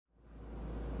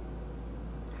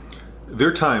There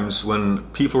are times when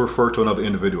people refer to another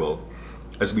individual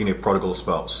as being a prodigal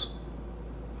spouse.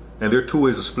 And there are two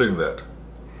ways of splitting that.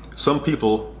 Some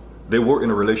people, they were in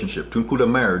a relationship, to include a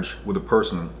marriage, with a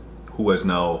person who has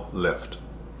now left.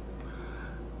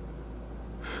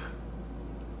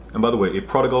 And by the way, a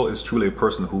prodigal is truly a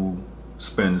person who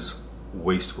spends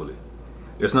wastefully.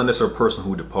 It's not necessarily a person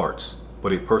who departs,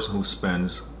 but a person who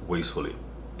spends wastefully,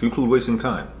 to include wasting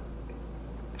time.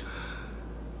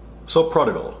 So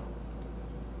prodigal.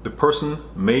 The person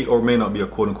may or may not be a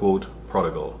quote-unquote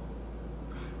prodigal.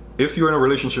 If you're in a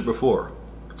relationship before,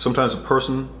 sometimes a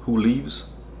person who leaves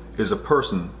is a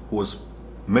person who was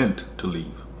meant to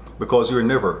leave, because you're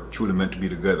never truly meant to be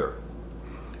together.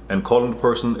 And calling the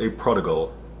person a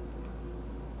prodigal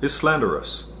is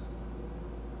slanderous,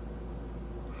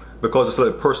 because it's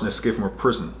like a person escaped from a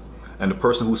prison, and the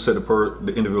person who set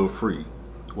the individual free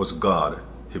was God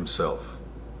himself.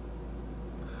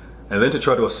 And then to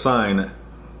try to assign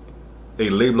a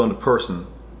label on the person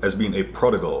as being a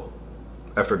prodigal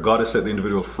after God has set the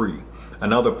individual free,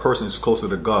 and now the person is closer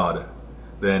to God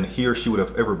than he or she would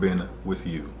have ever been with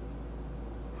you.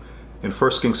 In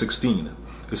 1 Kings 16,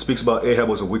 it speaks about Ahab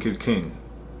was a wicked king,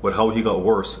 but how he got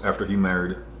worse after he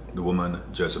married the woman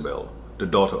Jezebel, the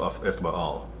daughter of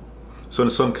Ethbaal. So in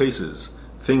some cases,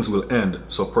 things will end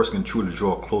so a person can truly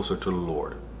draw closer to the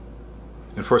Lord.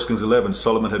 In 1 Kings 11,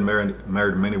 Solomon had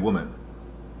married many women.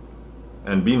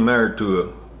 And being married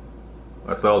to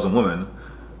 1,000 women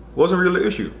wasn't really the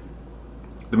issue.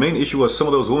 The main issue was some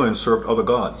of those women served other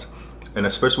gods. And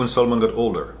especially when Solomon got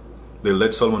older, they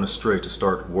led Solomon astray to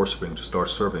start worshiping, to start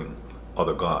serving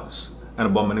other gods, an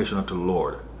abomination unto the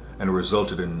Lord, and it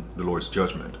resulted in the Lord's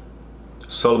judgment.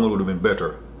 Solomon would have been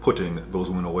better putting those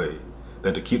women away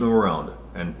than to keep them around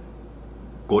and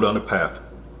go down the path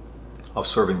of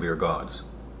serving their gods.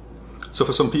 So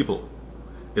for some people,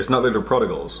 it's not that they're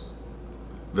prodigals.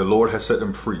 The Lord has set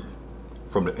them free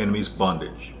from the enemy's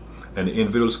bondage. And the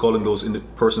individuals calling those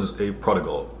persons a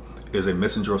prodigal is a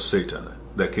messenger of Satan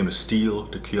that came to steal,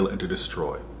 to kill, and to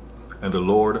destroy. And the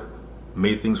Lord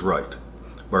made things right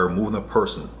by removing a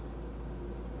person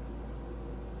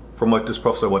from what is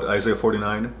prophesied about Isaiah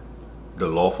 49, the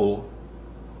lawful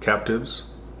captives.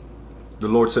 The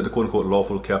Lord set the quote-unquote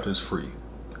lawful captives free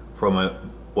from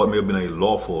what may have been a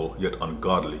lawful yet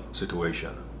ungodly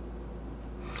situation.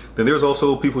 Then there's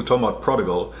also people who talk about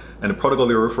prodigal, and the prodigal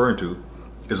they're referring to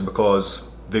is because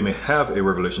they may have a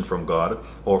revelation from God,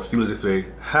 or feel as if they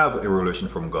have a revelation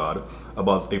from God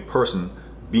about a person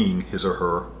being his or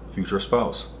her future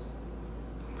spouse.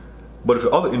 But if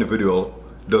the other individual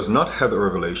does not have the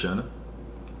revelation,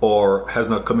 or has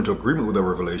not come into agreement with the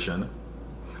revelation,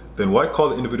 then why call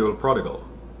the individual prodigal?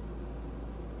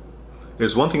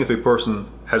 It's one thing if a person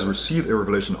has received a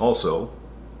revelation also,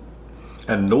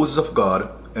 and knows of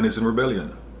God, and is in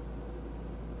rebellion.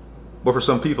 But for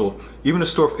some people, even the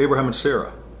story of Abraham and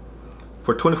Sarah,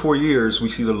 for 24 years we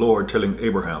see the Lord telling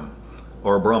Abraham,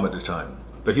 or Abraham at the time,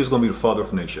 that he was going to be the father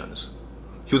of nations.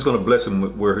 He was going to bless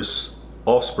him where his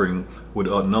offspring would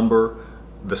outnumber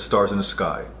the stars in the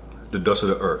sky, the dust of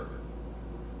the earth.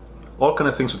 All kind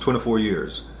of things for 24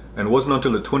 years. And it wasn't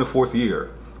until the 24th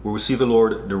year where we see the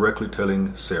Lord directly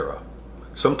telling Sarah.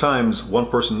 Sometimes one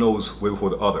person knows way before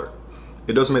the other.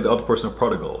 It doesn't make the other person a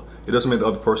prodigal. It doesn't make the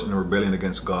other person in rebellion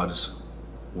against God's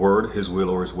word, his will,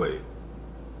 or his way.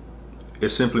 It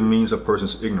simply means a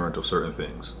person's ignorant of certain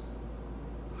things.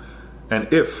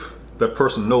 And if that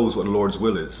person knows what the Lord's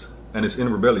will is and is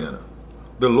in rebellion,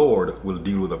 the Lord will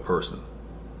deal with a person.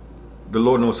 The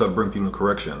Lord knows how to bring people to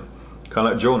correction. Kind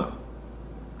of like Jonah.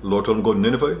 The Lord told him to go to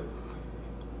Nineveh.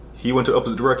 He went the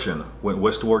opposite direction, went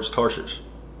west towards Tarshish.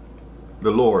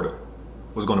 The Lord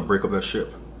was going to break up that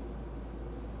ship.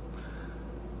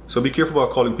 So be careful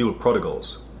about calling people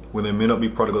prodigals when they may not be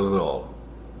prodigals at all.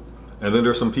 And then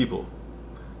there are some people,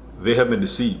 they have been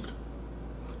deceived,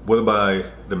 whether by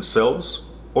themselves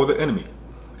or the enemy,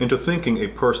 into thinking a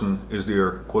person is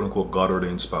their quote-unquote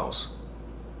God-ordained spouse.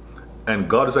 And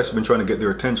God has actually been trying to get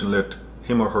their attention, let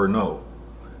him or her know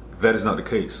that is not the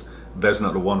case. That is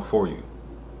not the one for you.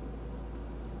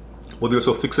 Well, they're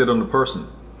so fixated on the person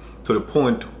to the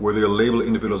point where they'll label the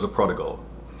individual as a prodigal,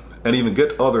 and even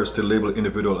get others to label the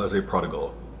individual as a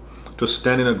prodigal, to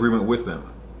stand in agreement with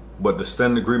them. But the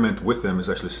stand in agreement with them is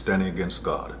actually standing against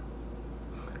God.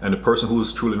 And the person who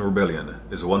is truly in rebellion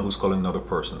is the one who's calling another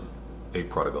person a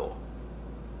prodigal.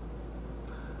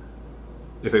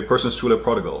 If a person is truly a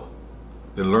prodigal,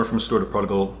 then learn from the story of the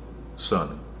prodigal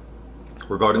son.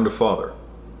 Regarding the father,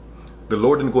 the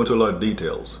Lord didn't go into a lot of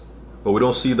details, but we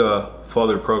don't see the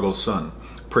father of the prodigal son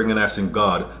praying and asking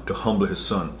God to humble his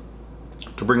son,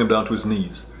 to bring him down to his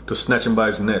knees, to snatch him by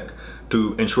his neck,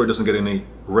 to ensure he doesn't get any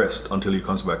rest until he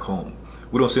comes back home.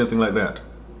 We don't see anything like that.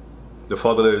 The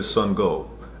father let his son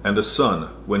go, and the son,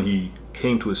 when he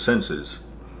came to his senses,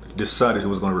 decided he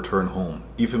was going to return home,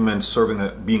 even meant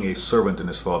being a servant in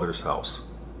his father's house.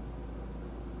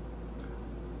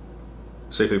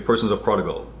 Say if a person's a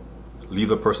prodigal, leave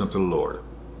the person up to the Lord.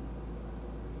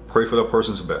 Pray for that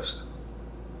person's best.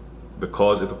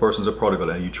 Because if the person's a prodigal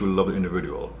and you truly love the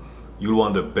individual, you'll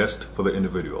want the best for the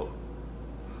individual.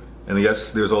 And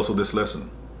yes, there's also this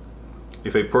lesson.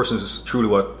 If a person is truly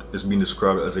what is being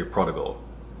described as a prodigal,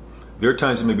 there are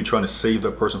times you may be trying to save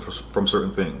that person from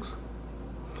certain things.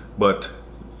 But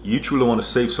you truly want to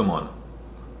save someone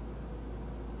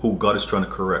who God is trying to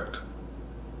correct.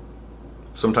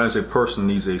 Sometimes a person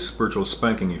needs a spiritual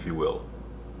spanking, if you will.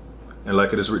 And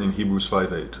like it is written in Hebrews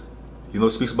 5:8,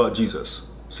 it speaks about Jesus,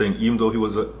 saying even though he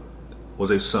was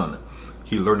a son,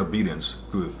 he learned obedience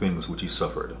through the things which he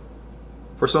suffered.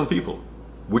 For some people,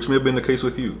 which may have been the case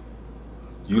with you,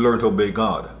 you learned to obey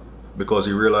God because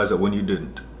you realized that when you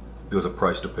didn't, there was a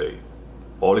price to pay.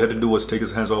 All he had to do was take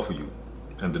his hands off of you,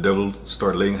 and the devil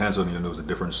started laying hands on you, and it was a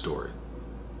different story.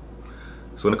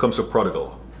 So when it comes to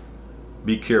prodigal,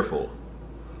 be careful.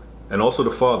 And also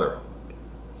the father.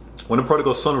 When the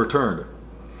prodigal son returned,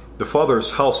 the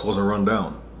father's house wasn't run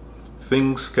down.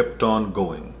 Things kept on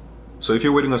going. So if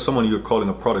you're waiting on someone you're calling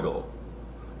a prodigal,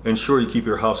 ensure you keep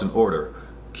your house in order,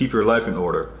 keep your life in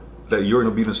order, that you're in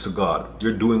obedience to God.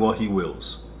 You're doing what he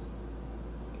wills.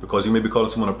 Because you may be calling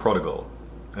someone a prodigal.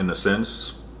 In a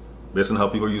sense, based on how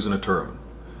people are using the term,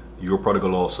 you're a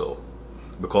prodigal also.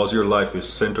 Because your life is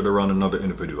centered around another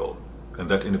individual. And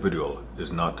that individual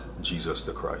is not Jesus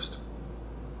the Christ.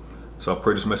 So I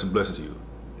pray this message blesses you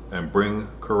and bring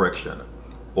correction,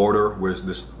 order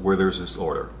where there's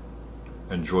disorder,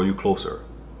 and draw you closer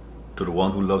to the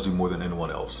one who loves you more than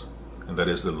anyone else, and that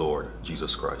is the Lord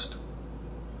Jesus Christ.